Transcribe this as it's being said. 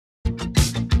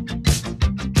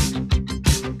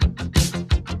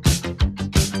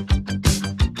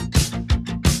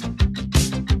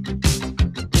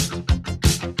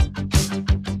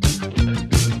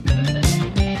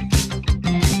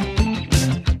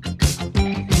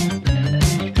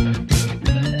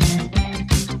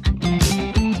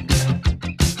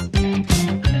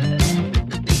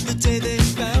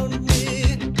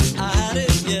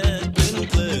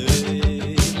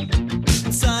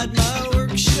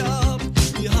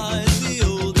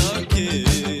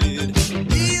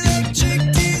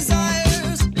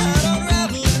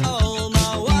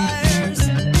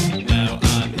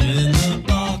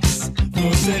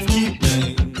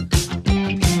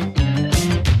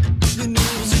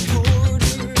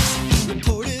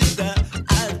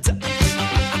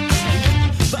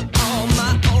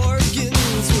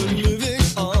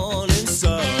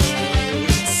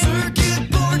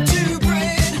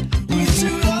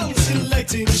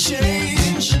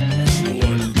change.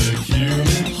 One big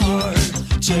human heart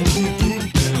gently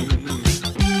beating.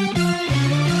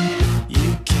 You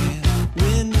can't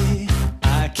win me,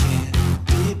 I can't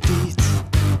be beat.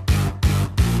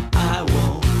 I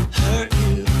won't hurt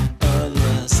you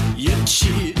unless you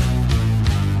cheat.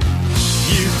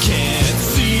 You can't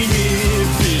see me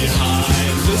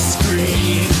behind the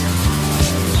screen.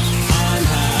 I'm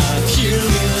half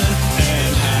human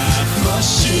and half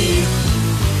machine.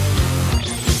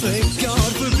 Thank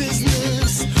God for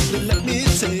business, but let me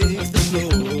take the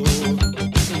floor.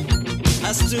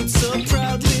 I stood so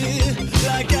proudly,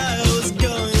 like I was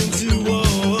going to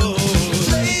war.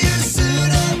 Player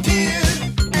suit appeared,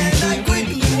 and I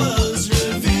quickly was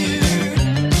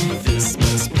revered. This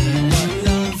must be what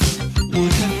love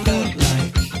would have felt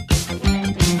like.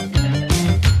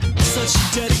 Such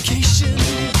dedication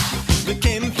that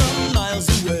came from miles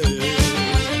away,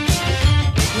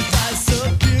 with eyes so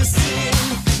piercing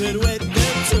that wait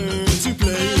their turn to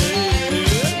play.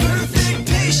 Perfect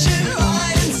patient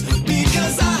lines,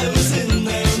 because I was in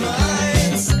their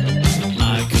minds.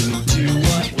 I could do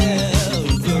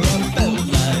whatever I felt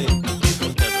like.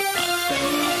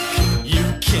 You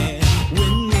can't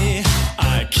win me, I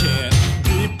can't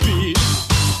be beat.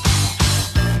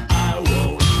 I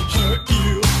won't hurt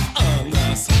you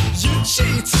unless you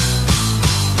cheat.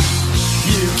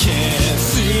 You can't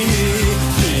see me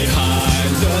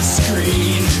behind the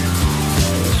screen.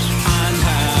 I'm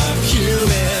half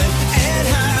human and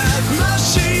half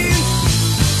machine.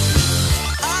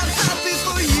 I'm happy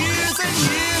for years and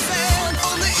years and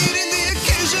only eating the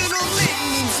occasional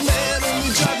maintenance man,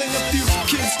 only driving a few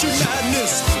kids to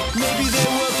madness. Maybe they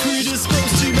were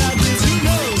predisposed to madness, who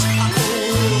knows? I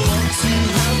only want to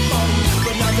have fun,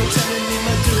 but now they're telling me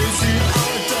my days here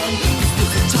are done.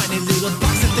 It's a tiny little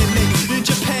box that they make in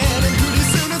Japan, and pretty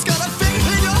soon it's gonna fit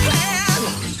in your hand.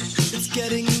 It's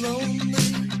getting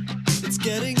lonely, it's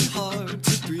getting hard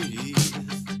to breathe.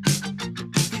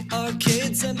 The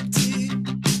arcade's empty,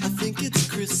 I think it's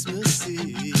Christmas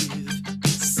Eve.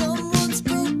 Someone's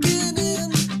broken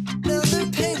in, now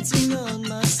they're painting on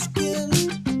my skin,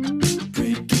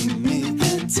 breaking me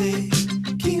and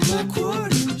taking my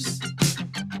quarters,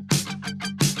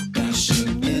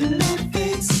 bashing in my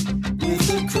face with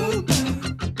a crowbar,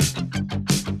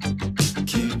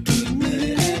 kicking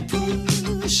me and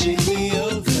pushing me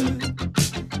over.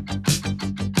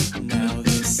 Now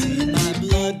they see my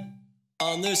blood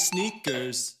on their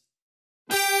sneakers.